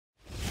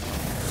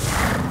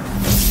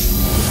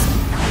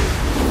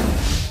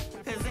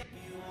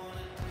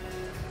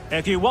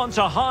If you want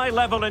a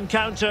high-level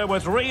encounter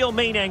with real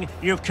meaning,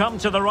 you've come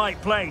to the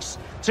right place.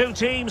 Two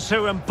teams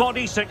who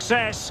embody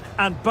success,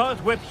 and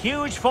both with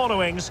huge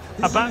followings,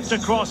 about to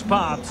cross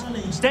paths.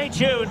 Stay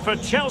tuned for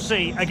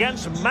Chelsea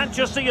against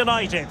Manchester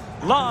United,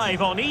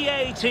 live on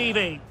EA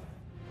TV.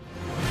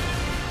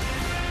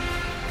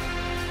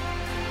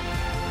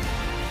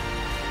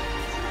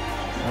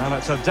 Well,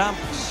 it's a damp,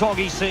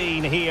 soggy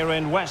scene here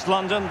in West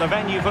London. The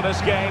venue for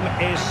this game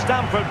is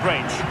Stamford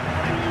Bridge.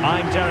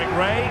 I'm Derek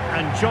Ray,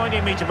 and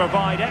joining me to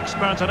provide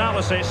expert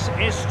analysis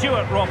is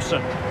Stuart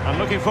Robson. I'm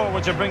looking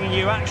forward to bringing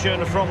you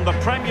action from the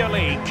Premier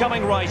League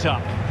coming right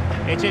up.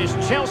 It is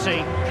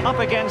Chelsea up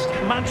against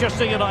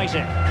Manchester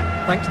United.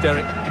 Thanks,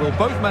 Derek. Well,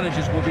 both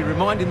managers will be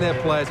reminding their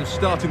players of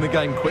starting the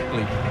game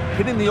quickly,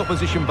 hitting the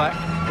opposition back,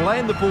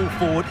 playing the ball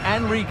forward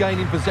and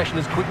regaining possession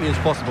as quickly as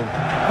possible.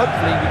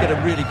 Hopefully we get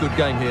a really good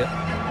game here.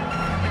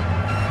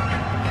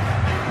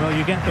 Well,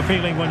 you get the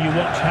feeling when you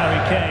watch Harry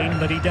Kane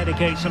that he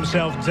dedicates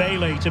himself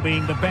daily to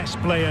being the best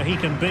player he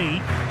can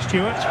be.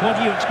 Stuart, what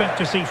do you expect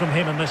to see from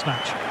him in this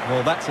match?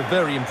 Well, that's a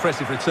very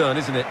impressive return,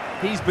 isn't it?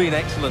 He's been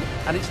excellent,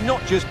 and it's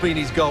not just been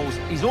his goals.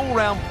 His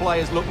all-round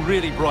players look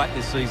really bright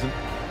this season.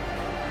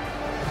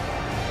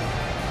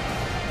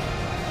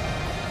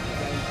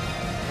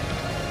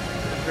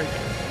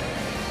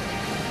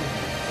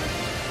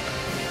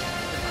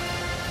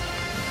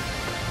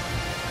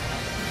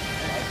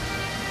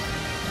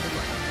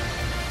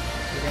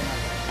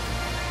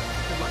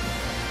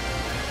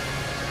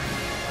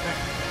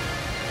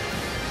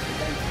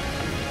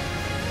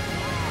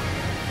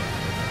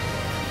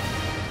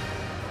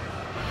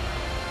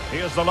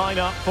 Here's the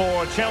lineup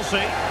for Chelsea.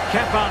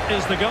 Kepa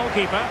is the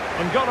goalkeeper.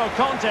 N'Golo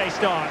Kanté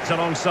starts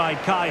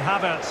alongside Kai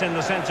Havertz in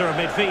the centre of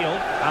midfield.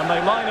 And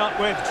they line up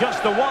with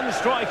just the one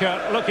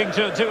striker looking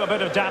to do a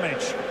bit of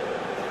damage.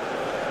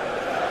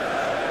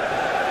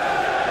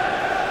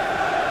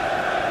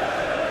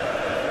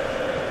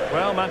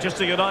 Well,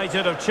 Manchester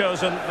United have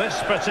chosen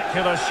this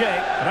particular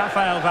shape.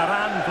 Rafael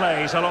Varane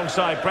plays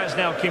alongside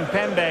Presnel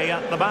Kimpembe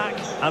at the back.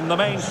 And the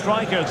main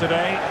striker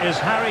today is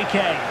Harry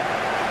Kane.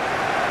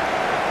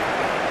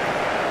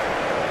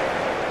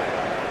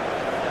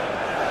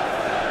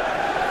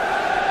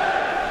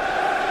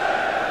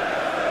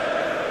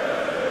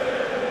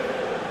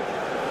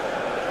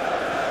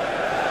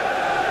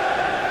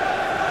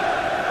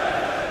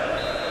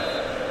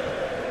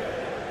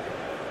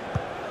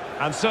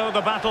 And so the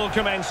battle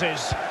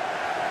commences.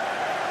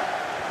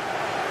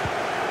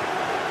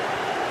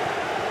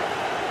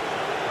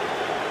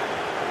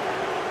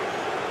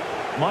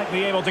 Might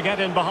be able to get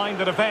in behind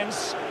the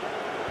defence.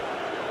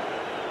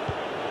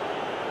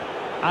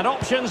 And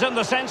options in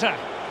the centre.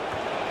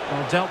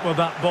 Well, dealt with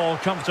that ball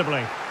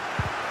comfortably.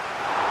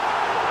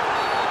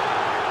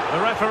 The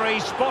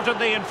referee spotted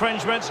the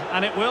infringement,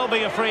 and it will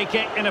be a free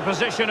kick in a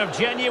position of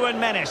genuine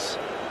menace.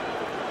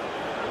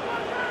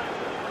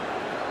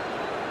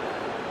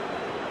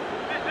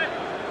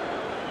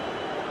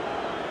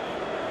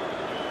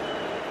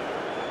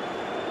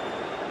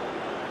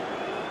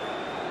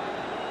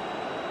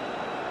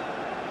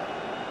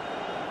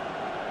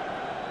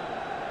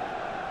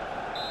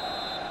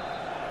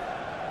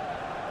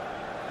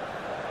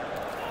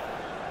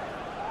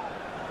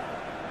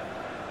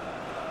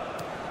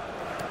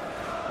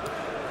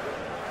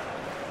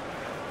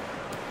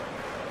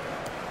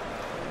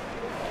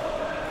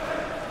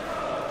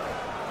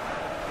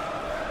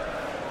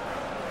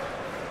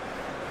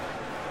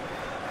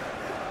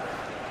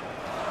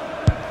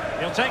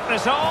 He'll take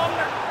this on.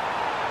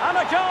 And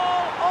a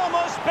goal,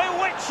 almost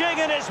bewitching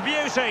in its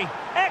beauty.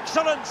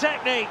 Excellent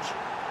technique.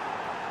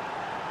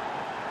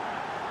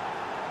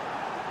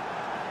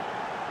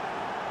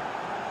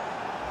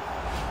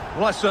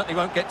 Well, I certainly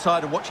won't get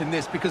tired of watching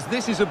this because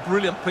this is a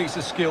brilliant piece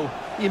of skill.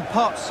 He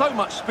imparts so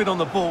much spin on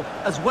the ball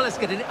as well as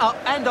getting it up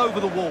and over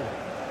the wall.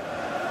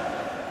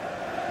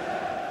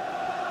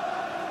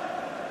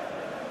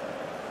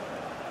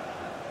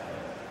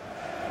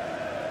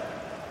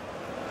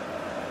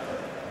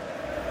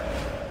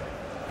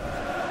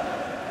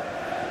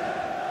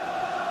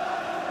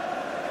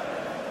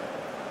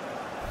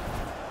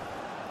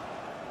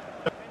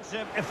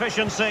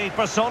 Efficiency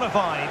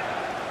personified.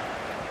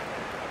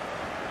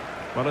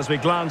 Well, as we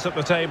glance at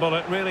the table,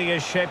 it really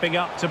is shaping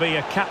up to be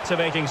a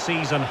captivating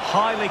season,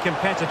 highly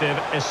competitive,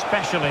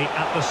 especially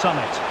at the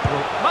summit.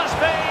 Must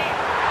be!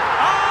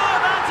 Oh,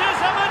 that is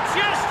a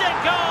majestic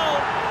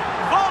goal!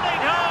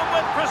 Volleyed home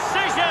with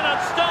precision and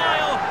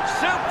style,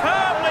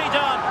 superbly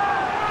done!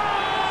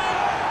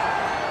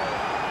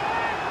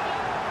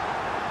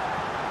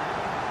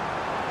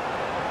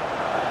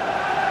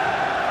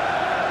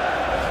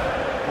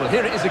 Well,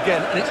 here it is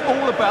again, and it's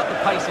all about the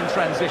pace in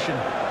transition.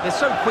 They're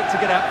so quick to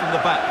get out from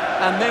the back,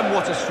 and then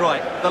what a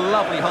strike. The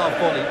lovely half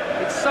volley.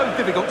 It's so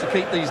difficult to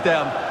keep these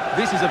down.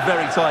 This is a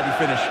very tidy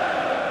finish.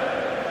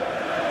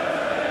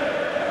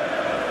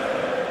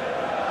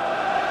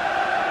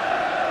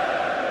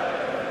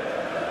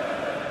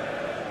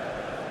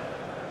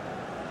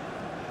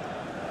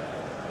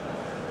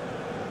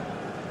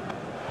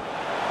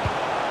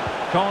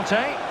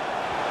 Kanté.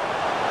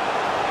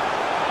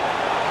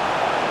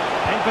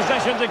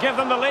 position to give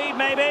them the lead,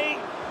 maybe.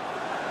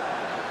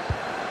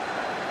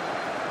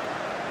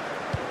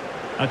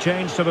 A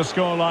change to the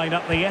scoreline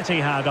at the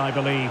Etihad, I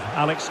believe.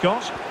 Alex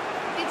Scott.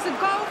 It's a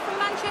goal for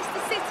Manchester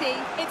City.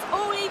 It's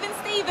all even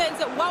Stevens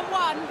at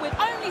 1-1 with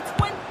only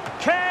 20...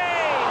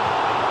 Kane!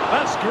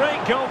 That's great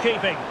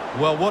goalkeeping.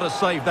 Well, what a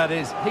save that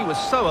is. He was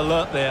so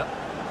alert there.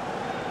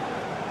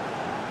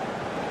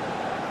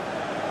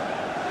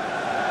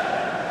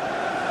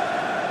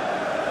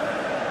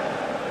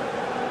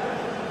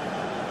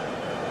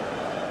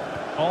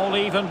 All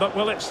even, but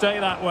will it stay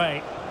that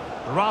way?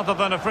 Rather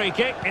than a free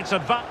kick, it's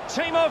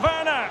Timo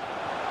Werner.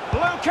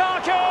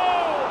 Lukaku!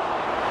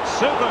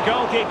 Super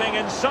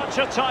goalkeeping in such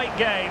a tight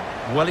game.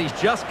 Well, he's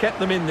just kept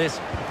them in this.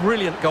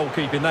 Brilliant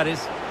goalkeeping, that is.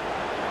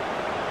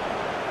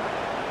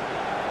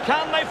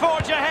 Can they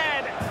forge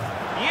ahead?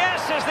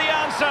 Yes is the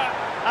answer.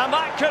 And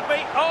that could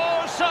be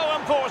oh so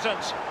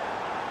important.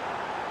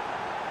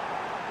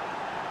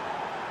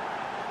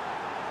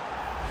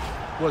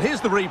 Well,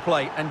 here's the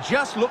replay, and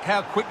just look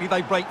how quickly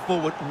they break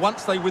forward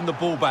once they win the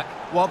ball back,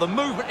 while the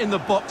movement in the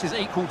box is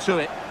equal to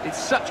it.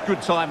 It's such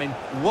good timing.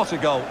 What a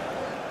goal.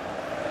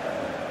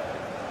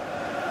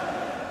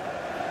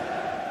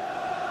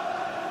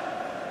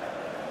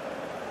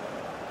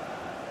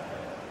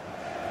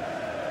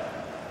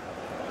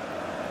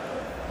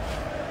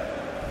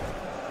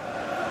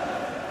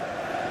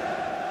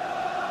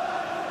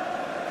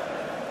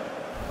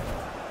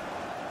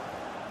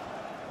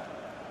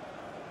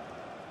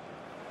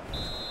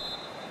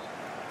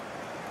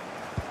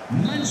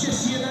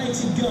 Manchester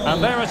United goal.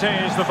 And there it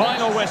is, the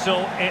final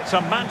whistle. It's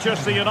a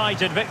Manchester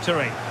United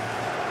victory.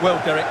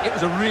 Well, Derek, it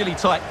was a really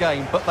tight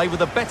game, but they were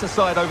the better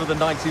side over the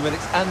 90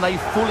 minutes, and they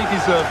fully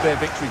deserved their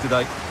victory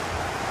today.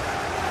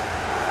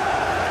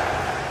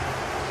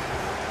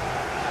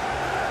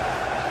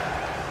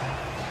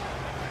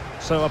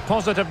 So a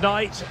positive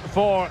night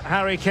for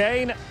Harry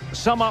Kane.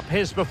 Sum up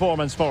his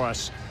performance for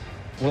us.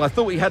 Well, I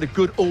thought he had a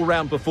good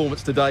all-round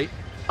performance today,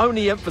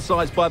 only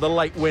emphasised by the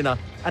late winner.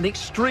 An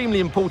extremely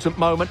important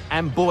moment,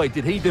 and boy,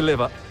 did he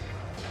deliver.